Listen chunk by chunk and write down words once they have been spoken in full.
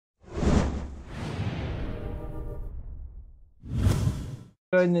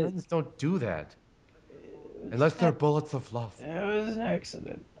Friends don't do that. Unless they're bullets of love. It was an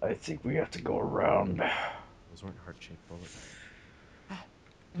accident. I think we have to go around. Those weren't heart-shaped bullets.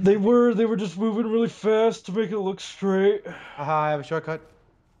 They were just moving really fast to make it look straight. Haha, I have a shortcut.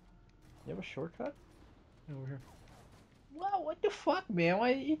 You have a shortcut? Over here. Wow, what the fuck, man?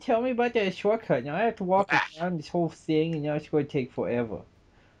 Why didn't you tell me about that shortcut? Now I have to walk around this whole thing, and now it's going to take forever.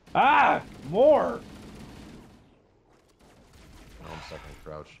 Ah! More! Oh, I'm stuck in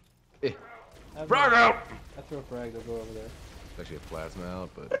crouch. Eh. Frag out! I threw a frag, they'll go over there. It's actually a plasma out,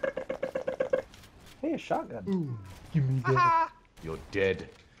 but... Hey, a shotgun. Ooh. Give me that. You're dead.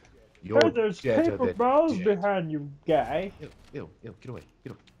 You're Hey, there's dead. paper balls behind you, guy. Ew, get away,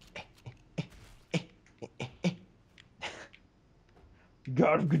 get away.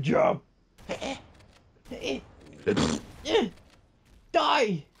 Got him, good job.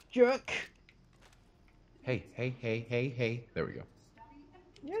 Die, jerk. Hey. There we go.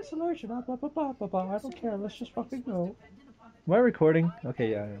 Yes, allergic. Blah, blah, blah, blah, blah, blah. I don't care. Let's just fucking go. Am I recording? Okay,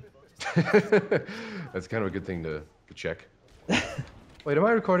 yeah, I am. That's kind of a good thing to check. Wait, am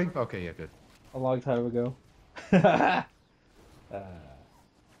I recording? Okay, yeah, good. A long time ago.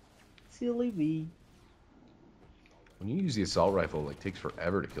 Silly me. When you use the assault rifle, it takes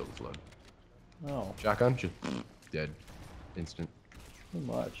forever to kill the flood. Oh. Shotgun, just dead. Instant. Too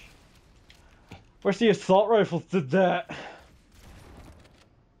much. Where's the assault rifles did that?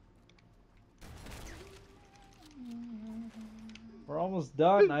 We're almost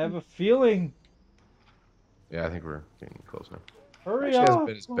done. I have a feeling. Yeah, I think we're getting close now. Hurry Actually, up. hasn't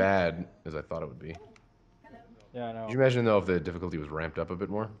been as bad as I thought it would be. Yeah, I know. Could you imagine though if the difficulty was ramped up a bit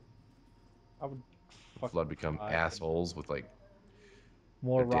more? I would Flood become assholes with like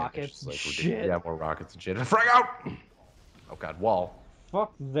more rockets. Like, shit. Yeah, more rockets and shit. Frag out! Oh god, wall.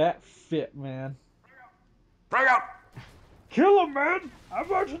 Fuck that fit, man. Frag out! Kill him, man! I'm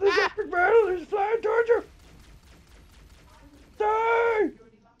watching this epic battle. He's flying towards you. Die!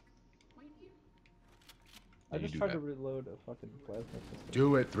 I just tried to reload a fucking plasma system.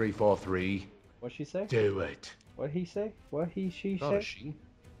 Do it, 343. What'd she say? Do it. What'd he say? What she Oh, say? she?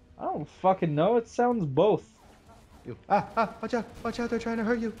 I don't fucking know. It sounds both. You. Watch out, they're trying to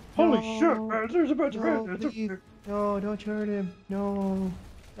hurt you. Holy shit, man, there's a bunch of please. No, don't hurt him. No.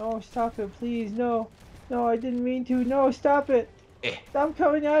 No, stop it, please, no. No, I didn't mean to. No, stop it. Stop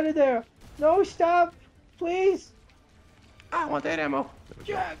coming out of there. No, stop. Please. I want that ammo.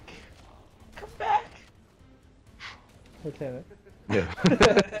 Jack, come back. Titanic. Yeah.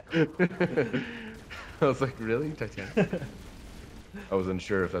 I was like, really? Titanic? I wasn't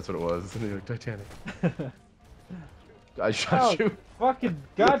sure if that's what it was. And like, Titanic. I shot you. Fucking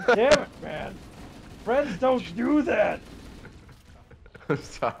goddamn it, man. Friends don't do that. I'm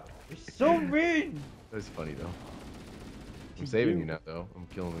sorry. You're so mean. That was funny though. I'm saving you now though. I'm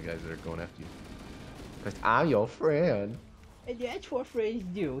killing the guys that are going after you. Because I'm your friend. And that's what friends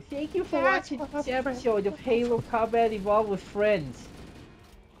do. Thank you for watching this episode of Halo Combat Evolved with Friends.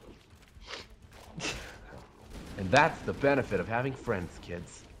 And that's the benefit of having friends,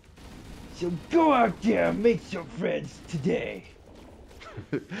 kids. So go out there and make some friends today.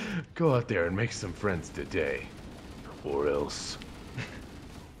 Go out there and make some friends today. Or else.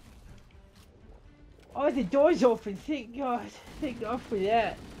 Oh, the door's open. Thank God. Thank God for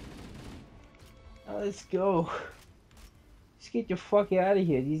that. Now let's go. Let's get the fuck out of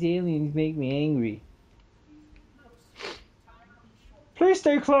here. These aliens make me angry. Please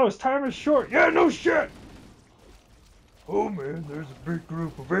stay close. Time is short. Yeah, no shit. Oh man, there's a big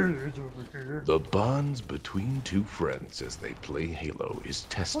group of aliens over here. The bonds between two friends as they play Halo is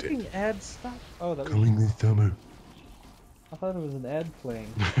tested. Fucking ad stop. Oh, that was... Calling me summer. I thought it was an ad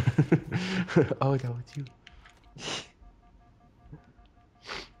playing. Oh, that was you.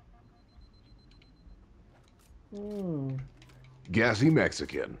 Gassy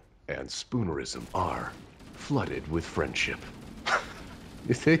Mexican and Spoonerism are flooded with friendship.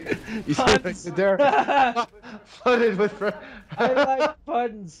 You see what I did there? Flooded with friendship. I like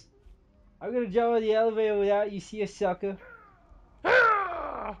puns. I'm gonna jump on the elevator without you, see a sucker.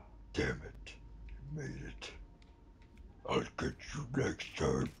 Damn it. You made it. I'll get you next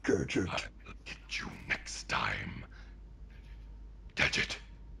time, Gadget. I will get you next time. Gadget.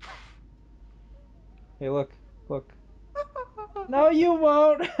 Hey, look. No, you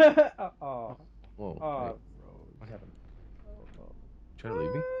won't. Oh. Whoa. Oh. What happened? Trying to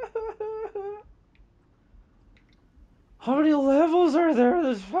leave me? How many levels are there in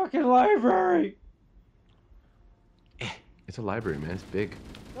this fucking library? It's a library, man. It's big.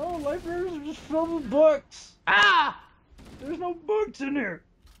 No, libraries are just filled with books. Ah! There's no books in here.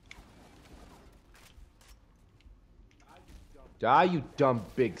 Die, you dumb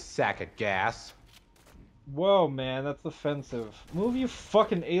big sack of gas. Whoa, man, that's offensive. Move, you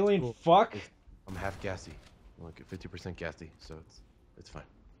fucking alien fuck. I'm half gassy. I'm like 50% gassy, so it's fine.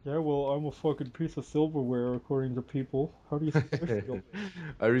 Yeah, well, I'm a fucking piece of silverware, according to people. How do you think I feel?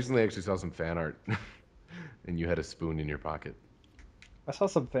 I recently actually saw some fan art, and you had a spoon in your pocket. I saw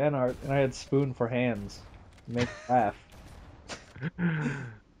some fan art, and I had spoon for hands. To make me laugh.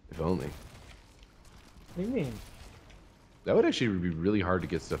 If only. What do you mean? That would actually be really hard to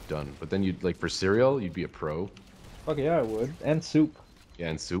get stuff done. But then you'd, like, for cereal, you'd be a pro. Fuck yeah, I would. And soup. Yeah,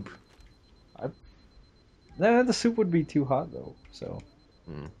 and soup. Nah, the soup would be too hot, though, so...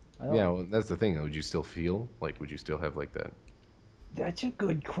 Yeah, well, that's the thing. Would you still feel? Like, would you still have, like, that? That's a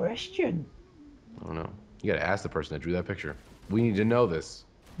good question. I don't know. You gotta ask the person that drew that picture. We need to know this.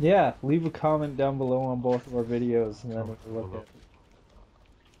 Yeah, leave a comment down below on both of our videos, and then we'll look at it.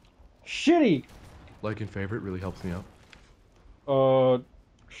 Shitty! Like and favorite really helps me out.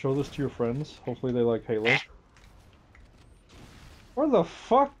 Show this to your friends. Hopefully they like Halo. Where the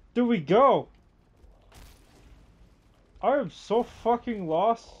fuck do we go? I am so fucking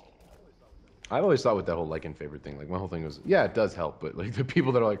lost. I've always thought with that whole like and favorite thing, like my whole thing was, yeah, it does help, but like the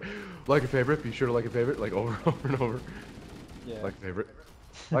people that are like a favorite, be sure to like a favorite, like over and over and over. Yeah. Like a favorite.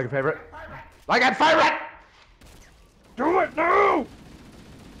 Like a favorite. Like a favorite! Do it now!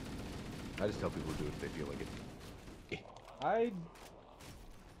 I just tell people to do it if they feel like it. I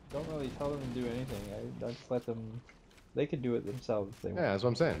don't really tell them to do anything. I just let them... They can do it themselves if they want. Yeah, that's what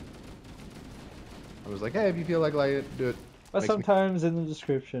I'm saying. I was like, hey, if you feel like it, do it. But sometimes in the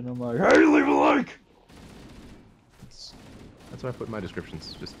description, I'm like, hey, leave a like! That's what I put in my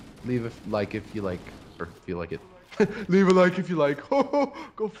descriptions. Just leave a like if you like, or feel like it. Leave a like if you like.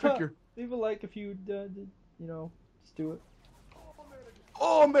 Go figure. Leave a like if you, you know, just do it.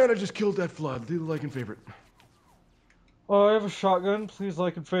 Oh man, I just killed that flood. Leave a like and favorite. Oh, I have a shotgun. Please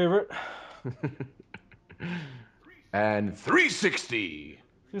like and favorite. And 360.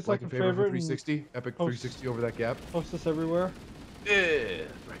 Please like and favorite. 360. Epic 360 over that gap. Post this everywhere. Yeah,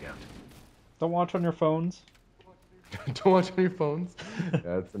 break out. Don't watch on your phones. Don't watch on your phones. Yeah,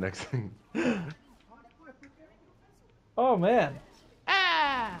 that's the next thing. Oh man.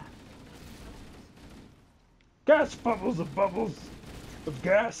 Ah! Gas bubbles of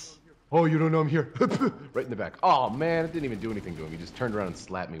gas. Oh, you don't know I'm here. Right in the back. Oh man, it didn't even do anything to him. He just turned around and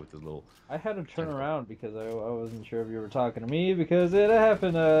slapped me with his little... I had to turn around because I wasn't sure if you were talking to me because it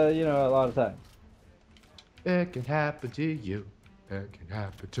happened, you know, a lot of times. It can happen to you. It can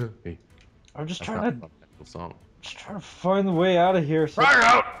happen to me. I'm just trying to... Song. Just trying to find the way out of here. So... Frag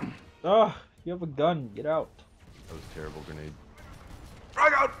out! Oh, you have a gun. Get out. That was a terrible grenade.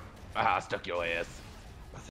 Frag out! Ah, stuck your ass.